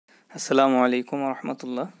আসসালামু আলাইকুম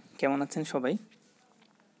রহমতুল্লাহ। কেমন আছেন সবাই?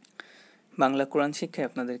 বাংলা কোরআন শিক্ষায়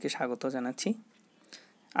আপনাদেরকে স্বাগত জানাচ্ছি।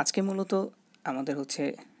 আজকে মূলত আমাদের হচ্ছে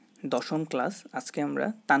 10ম ক্লাস। আজকে আমরা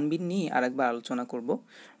তানবিন নিয়ে আরেকবার আলোচনা করব।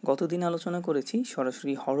 গতদিন আলোচনা করেছি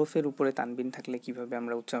সরাসরি হরফের উপরে তানবিন থাকলে কিভাবে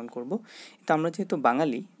আমরা উচ্চারণ করব। তো আমরা যেহেতু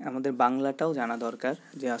বাঙালি, আমাদের বাংলাটাও জানা দরকার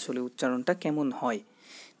যে আসলে উচ্চারণটা কেমন হয়।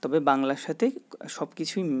 তবে বাংলার সাথে সব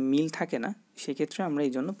কিছুই মিল থাকে না, সেক্ষেত্রে আমরা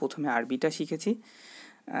এই জন্য প্রথমে আরবিটা শিখেছি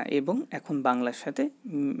এবং এখন বাংলার সাথে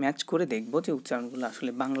ম্যাচ করে দেখব যে উচ্চারণগুলো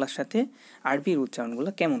আসলে বাংলার সাথে আরবির উচ্চারণগুলো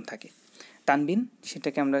কেমন থাকে। তানবিন,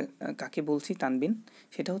 সেটাকে আমরা কাকে বলছি তানবিন?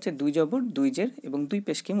 সেটা হচ্ছে দুই জবর, দুই জের এবং দুই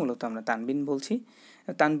পেশকে মূলত আমরা তানবিন বলছি।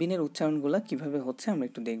 তানবিনের উচ্চারণগুলো কিভাবে হচ্ছে আমরা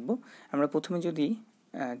একটু দেখব। আমরা প্রথমে যদি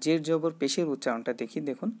জের জবর পেশের উচ্চারণটা দেখি,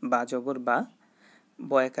 দেখুন বা জবর বা,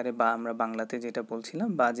 বয়াকারে বা আমরা বাংলাতে যেটা বলছিলাম,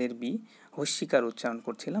 বাজের বি, হস্যিকার উচ্চারণ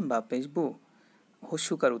করছিলাম, বা পেশ বু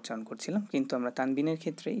হস্যকার উচ্চারণ করছিলাম। কিন্তু আমরা তানবিনের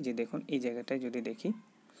ক্ষেত্রে যে দেখুন এই জায়গাটায় যদি দেখি,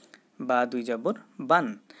 বা দুই জবর বান,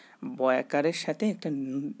 বয়াকারের সাথে একটা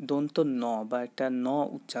দন্ত ন বা একটা ন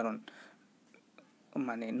উচ্চারণ,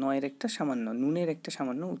 মানে নয়ের একটা সামান্য, নুনের একটা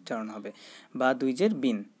সামান্য উচ্চারণ হবে। বা দুই জের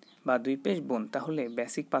বিন, বা দুই পেশ বোন। তাহলে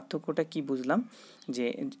বেসিক পার্থক্যটা কি বুঝলাম? যে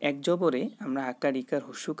এক জবরে আমরা আকার ইকার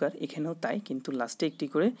হস্যকার, এখানেও তাই, কিন্তু লাস্টে একটি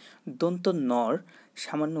করে দন্ত নর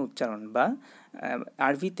সামান্য উচ্চারণ, বা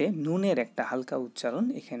আরবিতে নুনের একটা হালকা উচ্চারণ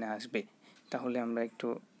এখানে আসবে। তাহলে আমরা একটু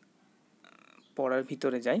পড়ার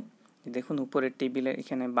ভিতরে যাই। দেখুন উপরের টেবিলে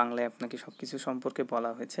এখানে বাংলায় আপনাকে সব কিছু সম্পর্কে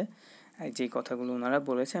বলা হয়েছে। যে কথাগুলো ওনারা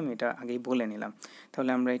বলেছে আমি এটা আগেই বলে নিলাম।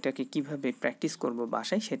 তাহলে আমরা এটাকে কিভাবে প্র্যাকটিস করব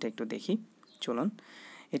বাসায় সেটা একটু দেখি, চলুন।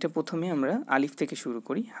 এটা প্রথমে আমরা আলিফ থেকে শুরু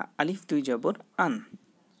করি। আলিফ দুই জবর আন,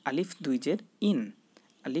 আলিফ দুই জের ইন,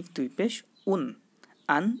 আলিফ দুই পেশ উন,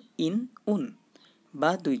 আন ইন উন।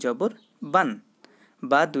 বা দুই জবর বান,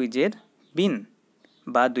 বা দুই জের বিন,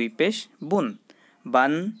 বা দুই পেশ বুন,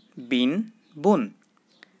 বান বিন বুন।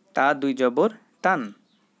 তা দুই জবর তান,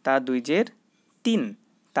 তা দুই জের তিন,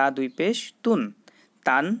 তা দুই পেশ তুন,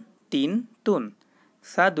 তান তিন তুন।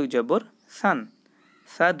 সা দুই জবর সান,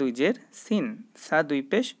 সা দুই জের সিন, সা দুই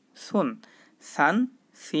পেশ সুন, সান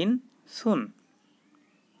সিন সুন।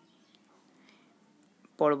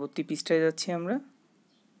 পরবর্তী পৃষ্ঠায় যাচ্ছি আমরা।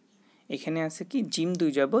 এখানে আছে কি জিম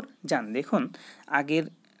দুই জবর জান। দেখুন আগের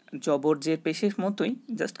জবর যে পেশের মতোই,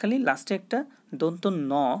 জাস্ট খালি লাস্টে একটা দন্ত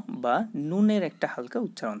ন বা নুনের একটা হালকা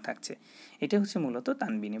উচ্চারণ থাকছে। এটা হচ্ছে মূলত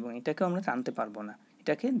তানবিন, এবং এটাকেও আমরা টানতে পারবো না,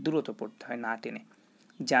 এটাকে দ্রুত পড়তে হয় না টেনে।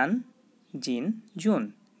 জান জিন জুন,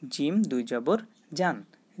 জিম দুই জবর জান,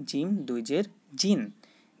 জিম দুই জের জিন,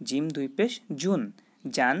 জিম দুই পেশ জুন,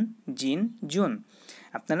 জান জিন জুন।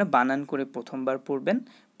 আপনারা বানান করে প্রথমবার পড়বেন,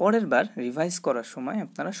 পরের বার রিভাইজ করার সময়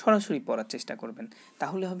আপনারা সরাসরি পড়ার চেষ্টা করবেন।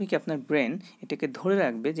 তাহলে হবে কি, আপনার ব্রেন এটাকে ধরে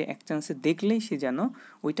রাখবে যে এক চান্সে দেখলেই সে যেন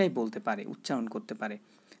ওইটাই বলতে পারে, উচ্চারণ করতে পারে।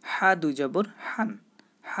 হা দুই জবর হান,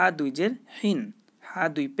 হা দুই জের হিন, হা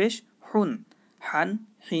দুই পেশ হুন, হান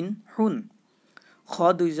হিন হুন। খ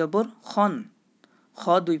দুই জবর খন, খ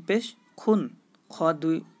দুই পেশ খুন,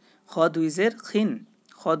 খ দুই জের খিন,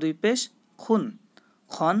 খ দুই পেশ খুন,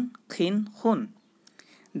 খন খিন খুন।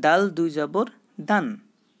 দাল দুই জবর দান,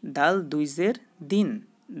 দাল দুই জের দিন,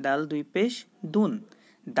 দাল দুই পেশ দুন,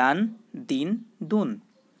 দান দিন দুন।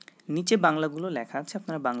 নিচে বাংলাগুলো লেখা আছে,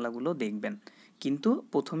 আপনারা বাংলাগুলো দেখবেন, কিন্তু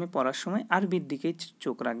প্রথমে পড়ার সময় আরবির দিকে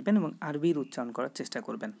চোখ রাখবেন এবং আরবির উচ্চারণ করার চেষ্টা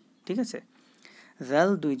করবেন, ঠিক আছে? জাল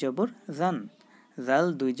দুই জবর জান, জাল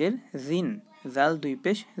দুই জের জিন, জাল দুই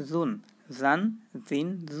পেশ জুন, জান জিন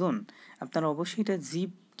জুন। আপনারা অবশ্যই এটা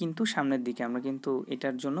জিব কিন্তু সামনের দিকে, আমরা কিন্তু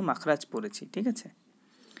এটার জন্য মাখরাজ পড়েছি, ঠিক আছে?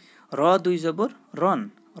 র দুই জবর রন,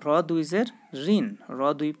 র দুই জের রিন, র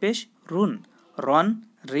দুই পেশ রুন, রন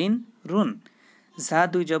রিন রুন। ঝা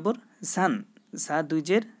দুই জবর ঝান, ঝা দুই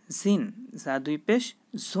জের জিন, ঝা দুই পেশ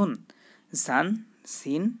ঝুন, ঝান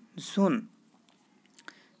সিন ঝুন।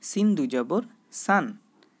 সিন দুই জবর সান,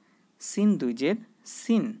 সিন দুই জের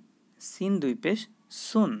সিন, সিন দুই পেশ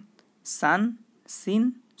সুন, সান সিন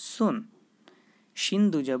সুন। শিন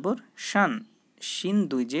দুই জবর শান, শিন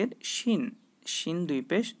দুই জের শিন, শিন দুই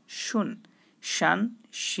পেশ শুন, শান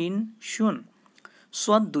শিন শুন।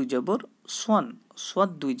 সোয়াদ দুই জবর সোয়ান,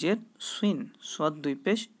 সোয়াদ দুই জের সুইন, সোয়াদ দুই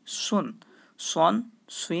পেশ সুন, সন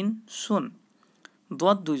সুইন সুন।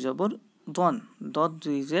 দদ দুই জবর দন, দদ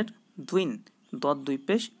দুই জের দুইন, দদ দুই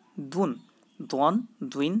পেশ দুন, দন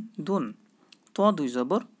দুইন দুন। ত দুই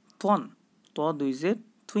জবর তন, ত দুই জের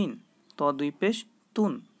তুইন, ত দুই পেশ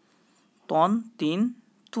তুন, তন তিন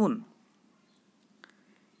তুন।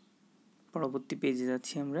 পরবর্তী পেজে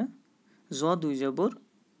যাচ্ছি আমরা। জ দুই জবর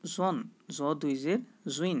জন, জ দুই জের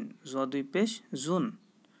জুইন, জ দুই পেশ জুন,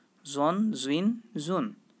 জন জুইন জুন।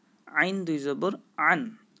 আইন দুই জবর আন,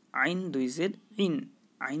 আইন দুই জের ইন,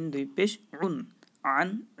 আইন দুই পেশ উন, আন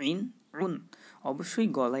ইন উন। অবশ্যই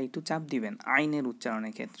গলায় একটু চাপ দিবেন আইনের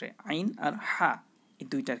উচ্চারণের ক্ষেত্রে, আইন আর হা এই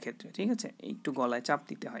দুইটার ক্ষেত্রে, ঠিক আছে, একটু গলায় চাপ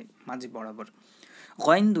দিতে হয় মাঝে বরাবর।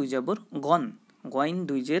 গইন দুই জবর গন, গইন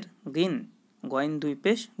দুই জের গিন, গইন দুই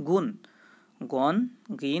পেশ গুন, গন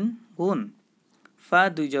গিন গুন। ফা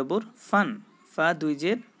দুই জবর ফান, ফা দুই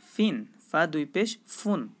জের ফিন, ফা দুই পেশ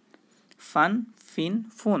ফুন, ফান ফিন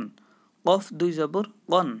ফুন। কফ দুই জবর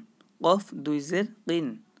কন, কফ দুই জের কিন,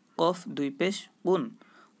 কফ দুই পেশ কুন,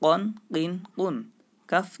 কন কিন কুন।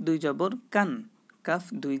 কাফ দুই জবর কান, কাফ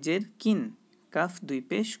দুই জের কিন, কাফ দুই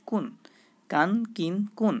পেশ কুন, কান কিন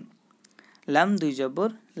কুন। লাম দুই জবর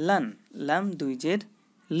লান, লাম দুই জের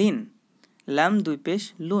লিন, লাম দুই পেশ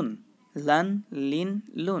লুন, লান লিন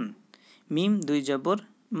লুন। মিম দুই জবর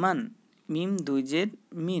মান, মিম দুই জের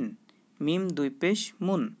মিন, মিম দুই পেশ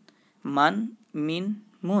মুন, মান মিন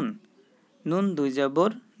মুন। নুন দুই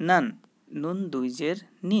জবর নান, নুন দুই জের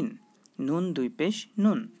নিন, নুন দুই পেশ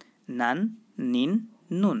নুন, নান নিন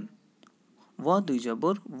নুন। ওয়া দুই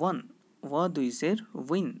জবর ওয়ান, ওয়া দুই জের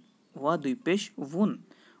উইন, ওয়া দুই পেশ উন,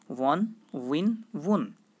 ওয়ান উইন উন।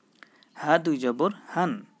 হা দুই জবর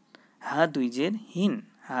হান, হা দুই জের হিন,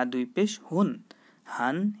 হা দুই পেশ হুন,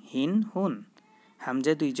 হান হিন হুন।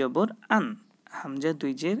 হামজা দুই জবর আন, হামজা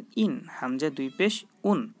দুই জের ইন, হামজা দুই পেশ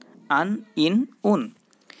উন, আন ইন উন।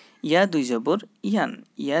 ইয়া দুই জবর ইয়ান,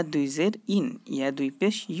 ইয়া দুই জের ইন, ইয়া দুই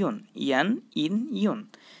পেশ ইয়ন, ইয়ান ইন ইয়ন।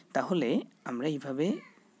 তাহলে আমরা এইভাবে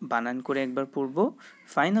বানান করে একবার পড়ব,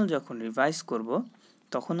 ফাইনাল যখন রিভাইজ করব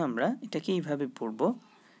তখন আমরা এটাকে এইভাবে পড়ব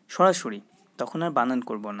সরাসরি, তখন আর বানান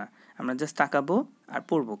করব না, আমরা জাস্ট তাকাবো আর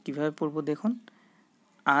পড়ব। কিভাবে পড়ব দেখুন,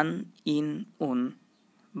 আন ইন উন,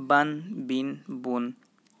 বান বিন বুন,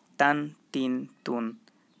 তান তিন তুন,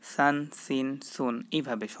 সান সিন সুন।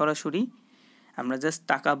 এইভাবে সরাসরি আমরা জাস্ট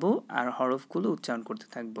তাকাবো আর হরফগুলো উচ্চারণ করতে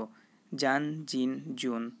থাকবো। জান জিন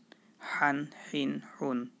জুন, হান হিন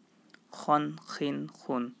হুন, খন খিন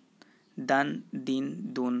খুন, দান দিন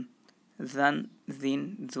দুন, জান জিন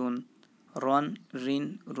জুন, রন রিন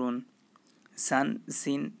রুন, জান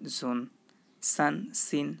জিন জুন, সান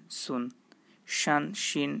সিন সুন, শান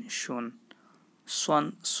শিন শুন, সন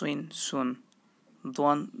সুইন সুন,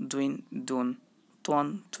 দন দুইন দুন, তন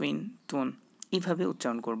টুইন তুন। এইভাবে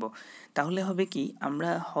উচ্চারণ করব। তাহলে হবে কি, আমরা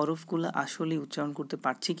হরফগুলো আসলে উচ্চারণ করতে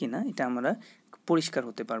পারছি কি না এটা আমরা পরিষ্কার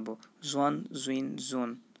হতে পারবো। জন জুইন জুন,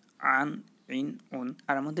 আন ইন উন,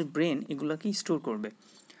 আর আমাদের ব্রেন এগুলোকে স্টোর করবে।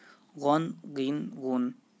 গন গিন গুন,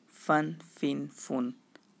 ফান ফিন ফুন,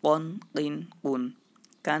 কন কিন কুন,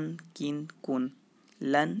 কান কিন কুন,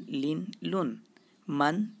 লান লিন লুন,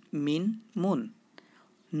 মান মিন মুন,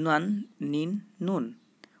 নান নিন নুন,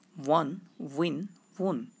 ওয়ান উইন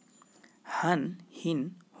উন, হান হিন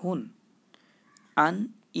হুন, আন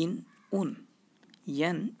ইন উন,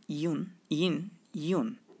 ইয়ান Yoon in Yoon,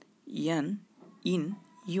 Ian in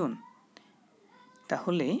Yoon.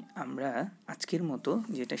 তাহলে আমরা আজকের মতো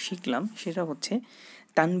যেটা শিখলাম সেটা হচ্ছে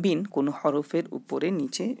তানবিন কোনো হরফের উপরে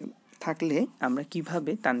নিচে থাকলে আমরা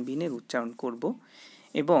কিভাবে তানবিনের উচ্চারণ করব,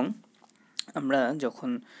 এবং আমরা যখন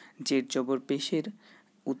জের জবর পেশের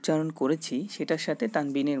উচ্চারণ করেছি সেটার সাথে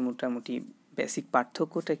তানবিনের মোটামুটি বেসিক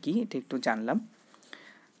পার্থক্যটা কি এটা একটু জানলাম।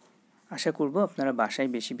 আশা করব আপনারা বাসায়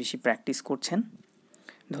বেশি বেশি প্র্যাকটিস করছেন।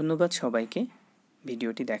 ধন্যবাদ সবাইকে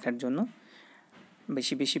ভিডিওটি দেখার জন্য।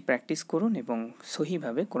 বেশি বেশি প্র্যাকটিস করুন এবং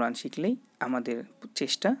সহিভাবে কোরআন শিখলেই আমাদের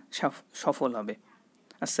চেষ্টা সফল হবে।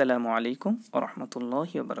 আসসালামু আলাইকুম ওয়া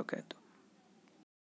রাহমাতুল্লাহি ওয়া বারাকাতুহু।